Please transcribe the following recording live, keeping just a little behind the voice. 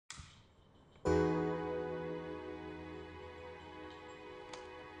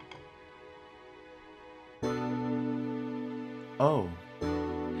Oh,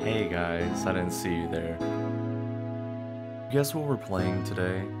 hey guys, I didn't see you there. Guess what we're playing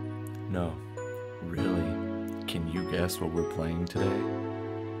today? No, really, can you guess what we're playing today?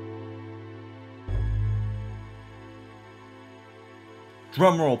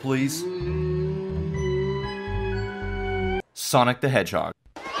 Drum roll, please. Sonic the Hedgehog.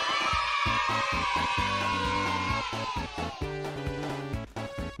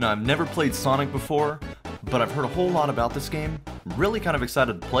 Now, I've never played Sonic before, but I've heard a whole lot about this game. I'm really kind of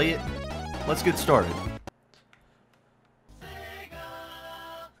excited to play it. Let's get started.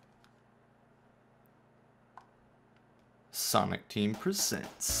 Sonic Team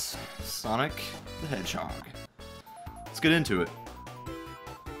presents Sonic the Hedgehog. Let's get into it.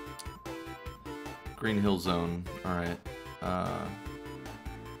 Green Hill Zone. Alright.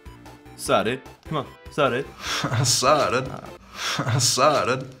 Started. Come on. Started. Started.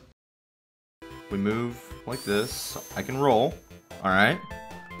 We move like this. I can roll. Alright.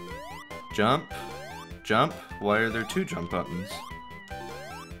 Jump. Jump. Why are there 2 jump buttons?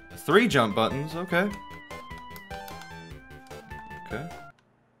 3 jump buttons. Okay. Okay.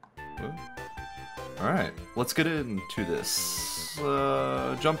 Alright. Let's get into this.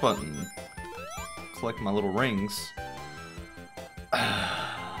 Jump button. Collect my little rings.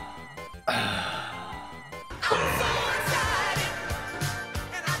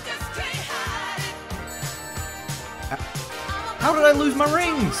 How did I lose my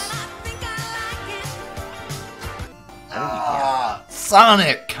rings?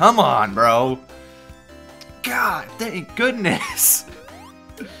 Sonic, come on, bro. God, thank goodness.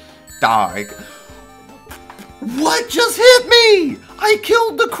 Die. What just hit me? I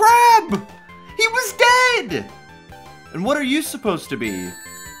killed the crab. He was dead. And what are you supposed to be?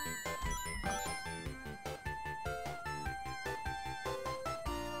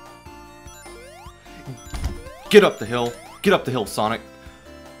 Get up the hill. Get up the hill, Sonic.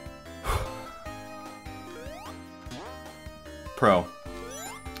 Pro.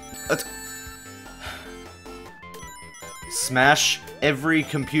 Let's smash every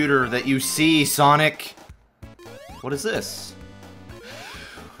computer that you see, Sonic. What is this?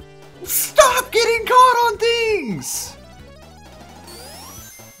 Stop getting caught on things!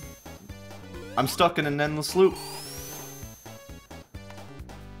 I'm stuck in an endless loop.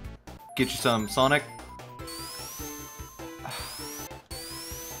 Get you some, Sonic.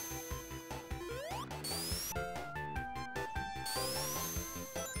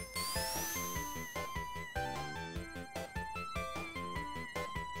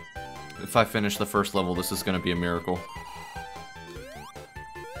 If I finish the first level, this is gonna be a miracle.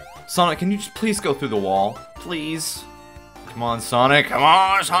 Sonic, can you just please go through the wall? Please? Come on, Sonic. Come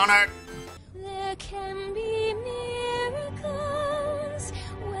on, Sonic! There can be miracles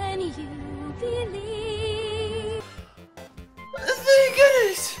when you believe. Thank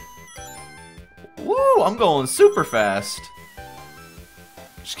goodness! Woo, I'm going super fast.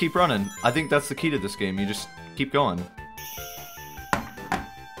 Just keep running. I think that's the key to this game. You just keep going.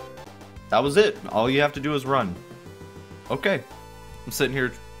 That was it. All you have to do is run. Okay. I'm sitting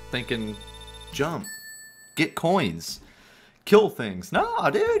here thinking, jump. Get coins. Kill things. Nah,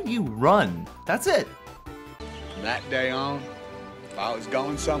 dude, you run. That's it. From that day on, if I was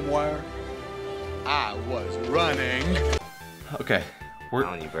going somewhere, I was running. Okay. I'm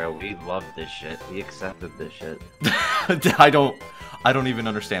telling you, bro, we loved this shit. We accepted this shit. I don't even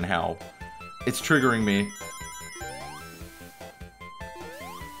understand how. It's triggering me.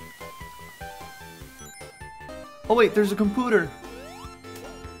 Oh wait, there's a computer.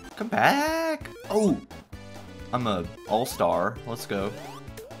 Come back. Oh, I'm a all-star. Let's go.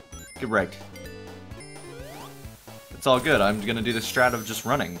 Get wrecked. It's all good. I'm gonna do the strat of just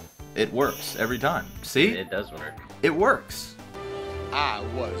running. It works every time. See? It does work. It works. I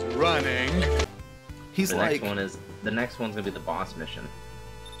was running. He's The like, next one's gonna be the boss mission.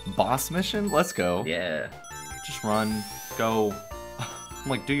 boss mission? Let's go. Yeah. Just run. Go. I'm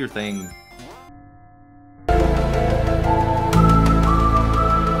like, do your thing.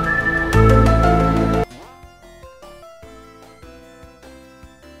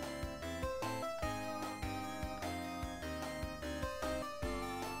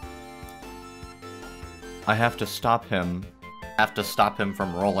 I have to stop him.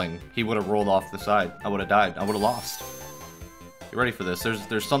 From rolling. He would have rolled off the side. I would have died. I would have lost. Get ready for this.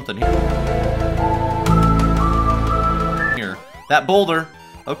 There's something here. Here. That boulder.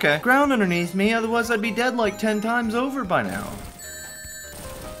 Okay. Ground underneath me, otherwise I'd be dead like 10 times over by now.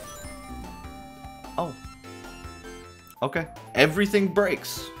 Oh. Okay. Everything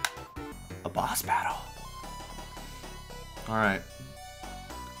breaks. A boss battle. Alright.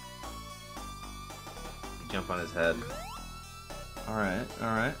 Jump on his head. Alright,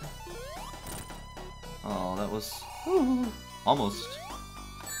 alright. Oh, that was... almost.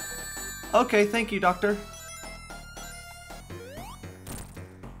 Okay, thank you, Doctor.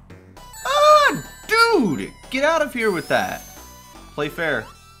 Ah, dude! Get out of here with that. Play fair.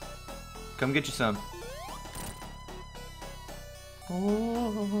 Come get you some.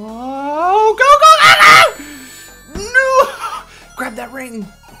 Oh, go, go! Ah! No! Grab that ring.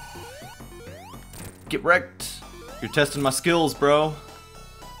 Get wrecked. You're testing my skills, bro.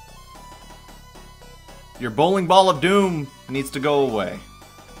 Your bowling ball of doom needs to go away.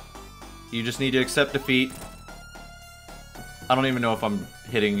 You just need to accept defeat. I don't even know if I'm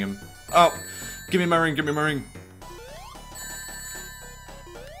hitting him. Oh, give me my ring, give me my ring.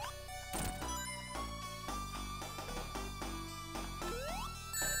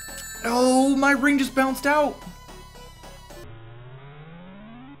 No, my ring just bounced out.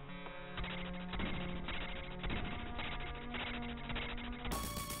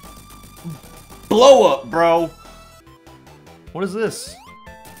 Blow up, bro. What is this?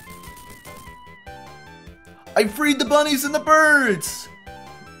 I freed the bunnies and the birds.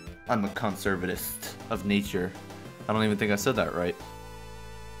 I'm a conservatist of nature. I don't even think I said that right.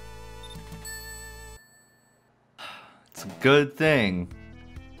 It's a good thing.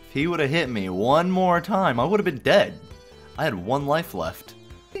 If he would have hit me one more time, I would have been dead. I had 1 life left.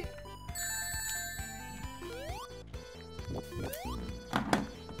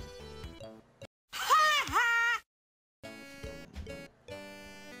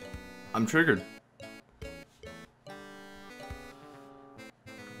 I'm triggered.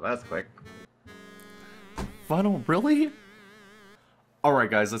 That's quick. Final, really?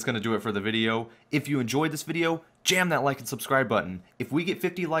 Alright guys, that's gonna do it for the video. If you enjoyed this video, jam that like and subscribe button. If we get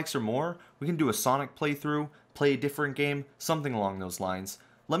 50 likes or more, we can do a Sonic playthrough, play a different game, something along those lines.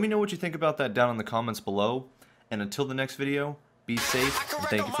 Let me know what you think about that down in the comments below. And until the next video, be safe and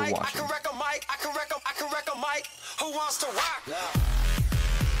thank you for watching. Who wants to rock?